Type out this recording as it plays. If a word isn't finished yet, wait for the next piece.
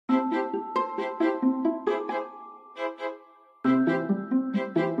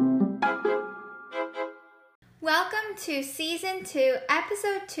to Season 2,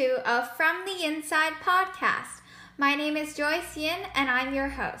 Episode 2 of From the Inside podcast. My name is Joyce Yin, and I'm your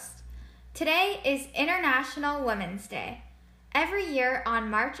host. Today is International Women's Day. Every year on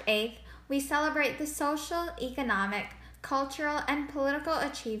March 8th, we celebrate the social, economic, cultural, and political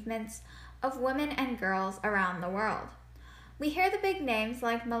achievements of women and girls around the world. We hear the big names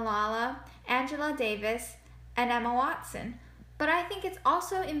like Malala, Angela Davis, and Emma Watson, but I think it's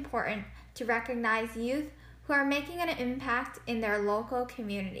also important to recognize youth who are making an impact in their local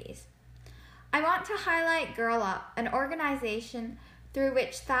communities. I want to highlight Girl Up, an organization through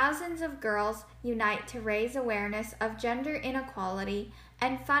which thousands of girls unite to raise awareness of gender inequality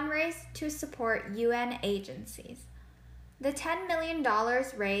and fundraise to support UN agencies. The $10 million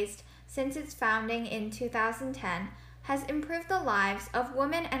raised since its founding in 2010 has improved the lives of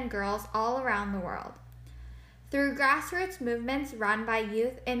women and girls all around the world. Through grassroots movements run by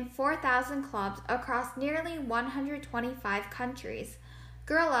youth in 4,000 clubs across nearly 125 countries,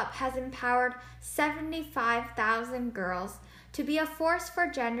 Girl Up has empowered 75,000 girls to be a force for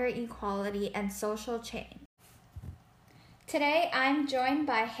gender equality and social change. Today, I'm joined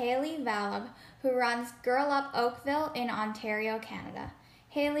by Hayley Valab, who runs Girl Up Oakville in Ontario, Canada.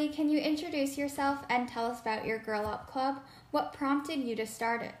 Hayley, can you introduce yourself and tell us about your Girl Up Club? What prompted you to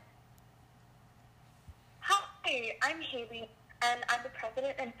start it? Hi, I'm Hayley, and I'm the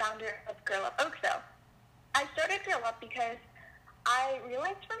president and founder of Girl Up Oakville. I started Girl Up because I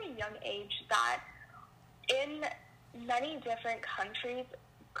realized from a young age that in many different countries,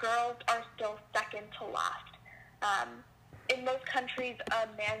 girls are still second to last. In most countries, a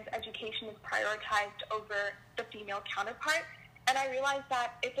man's education is prioritized over the female counterpart, and I realized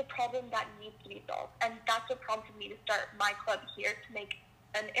that it's a problem that needs to be solved, and that's what prompted me to start my club here to make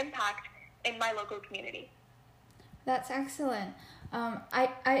an impact in my local community. That's excellent.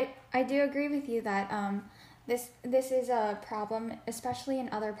 I do agree with you that this is a problem, especially in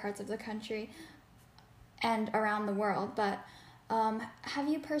other parts of the country and around the world. But have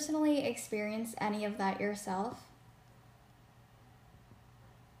you personally experienced any of that yourself?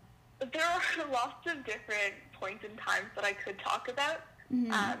 There are lots of different points in time that I could talk about,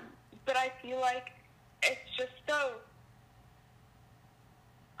 but I feel like it's just so,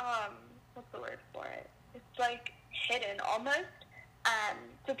 what's the word for it? It's like hidden almost,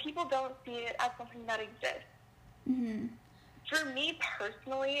 so people don't see it as something that exists. Mm-hmm. For me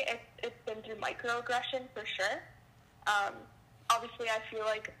personally, it's been through microaggression for sure. Obviously, I feel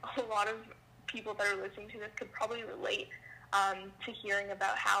like a lot of people that are listening to this could probably relate to hearing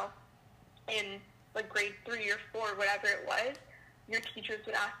about how in like grade 3 or 4, whatever it was, your teachers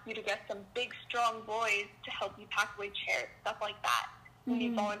would ask you to get some big, strong boys to help you pack away chairs, stuff like that. When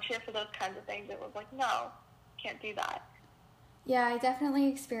you volunteer for those kinds of things, it was like, no, can't do that. Yeah, I definitely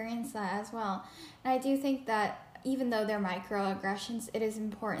experienced that as well. And I do think that even though they're microaggressions, it is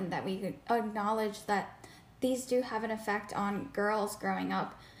important that we acknowledge that these do have an effect on girls growing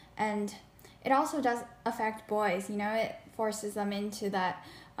up. And it also does affect boys, it forces them into that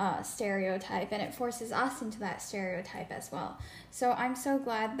stereotype, and it forces us into that stereotype as well. So I'm so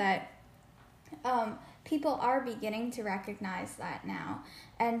glad that people are beginning to recognize that now,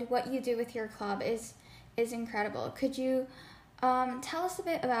 and what you do with your club is incredible. Could you tell us a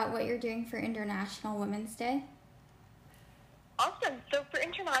bit about what you're doing for International Women's Day? Awesome. So for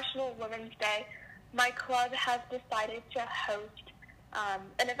International Women's Day, my club has decided to host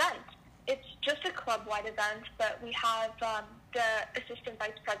an event. It's just a club-wide event, but we have the Assistant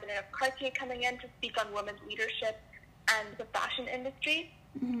Vice President of Cartier coming in to speak on women's leadership and the fashion industry.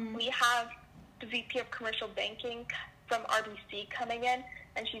 Mm-hmm. We have the VP of Commercial Banking from RBC coming in,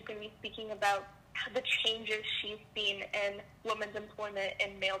 and she's going to be speaking about the changes she's seen in women's employment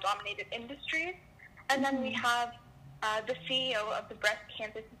in male-dominated industries. And then we have the CEO of the Breast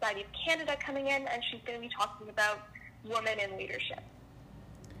Cancer Society of Canada coming in, and she's going to be talking about women in leadership.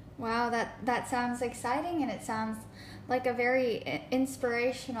 Wow, that sounds exciting, and it sounds like a very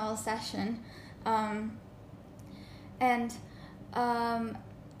inspirational session. I'm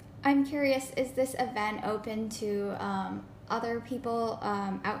curious, is this event open to other people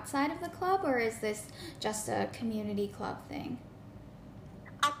outside of the club, or is this just a community club thing?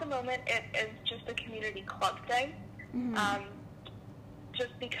 At the moment, it is just a community club thing. Mm-hmm.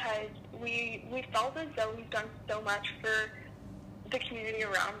 Just because we felt as though we've done so much for the community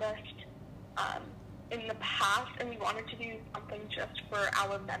around us in the past, and we wanted to do something just for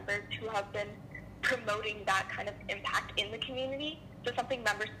our members who have been promoting that kind of impact in the community. So something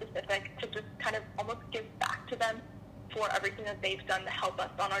member-specific to just kind of almost give back to them for everything that they've done to help us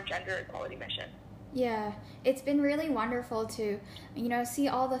on our gender equality mission. Yeah, it's been really wonderful to, see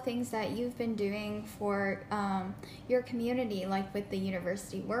all the things that you've been doing for your community, like with the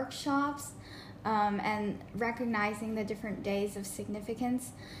university workshops, and recognizing the different days of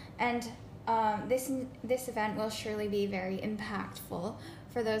significance. And this event will surely be very impactful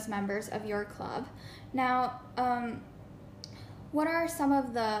for those members of your club. Now, what are some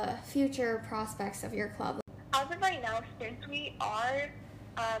of the future prospects of your club? As of right now, since we are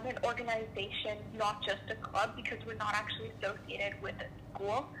an organization, not just a club, because we're not actually associated with a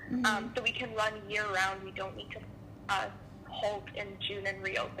school, so we can run year-round. We don't need to halt in June and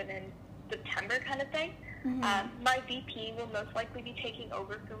reopen in September kind of thing. My VP will most likely be taking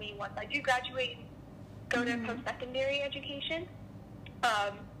over for me once I do graduate and go to post-secondary education.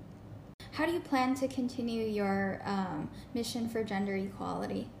 How do you plan to continue your mission for gender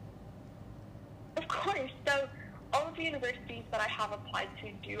equality? Of course. So all of the universities that I have applied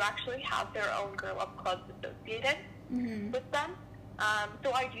to do actually have their own Girl Up clubs associated with them.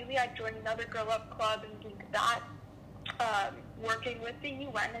 So ideally I'd join another Girl Up club and do that. Working with the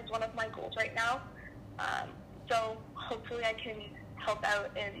UN is one of my goals right now. So hopefully I can help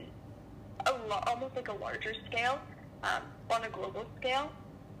out in almost like a larger scale, on a global scale.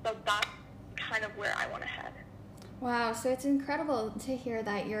 So that's kind of where I want to head. Wow, so it's incredible to hear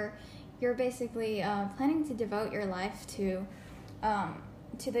that you're basically planning to devote your life to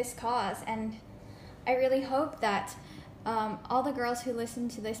this cause, and I really hope that all the girls who listen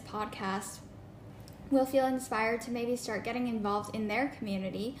to this podcast will feel inspired to maybe start getting involved in their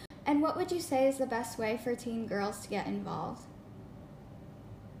community. And what would you say is the best way for teen girls to get involved?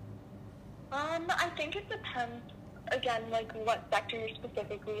 I think it depends, again, like what sector you're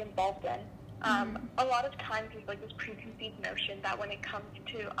specifically involved in. A lot of times there's like this preconceived notion that when it comes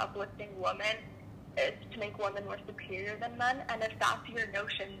to uplifting women, it's to make women more superior than men. And if that's your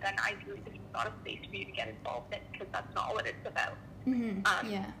notion, then ideally this is not a space for you to get involved in, because that's not what it's about.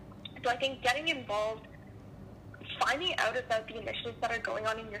 So I think getting involved, finding out about the initiatives that are going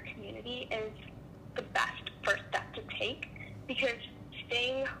on in your community is the best first step to take, because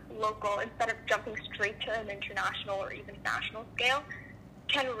staying local instead of jumping straight to an international or even national scale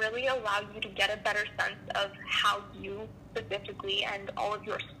can really allow you to get a better sense of how you specifically and all of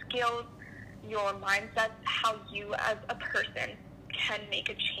your skills, your mindset, how you as a person can make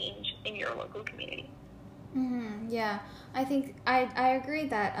a change in your local community. Yeah, I think I agree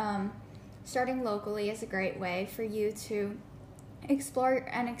that starting locally is a great way for you to explore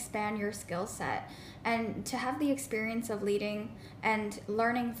and expand your skill set, and to have the experience of leading and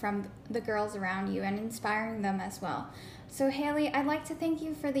learning from the girls around you and inspiring them as well. So Haley, I'd like to thank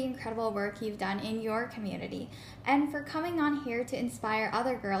you for the incredible work you've done in your community and for coming on here to inspire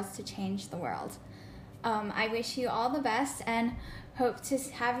other girls to change the world. I wish you all the best and hope to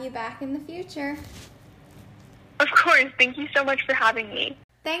have you back in the future. Of course. Thank you so much for having me.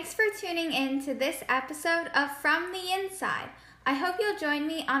 Thanks for tuning in to this episode of From the Inside. I hope you'll join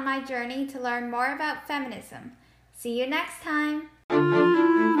me on my journey to learn more about feminism. See you next time.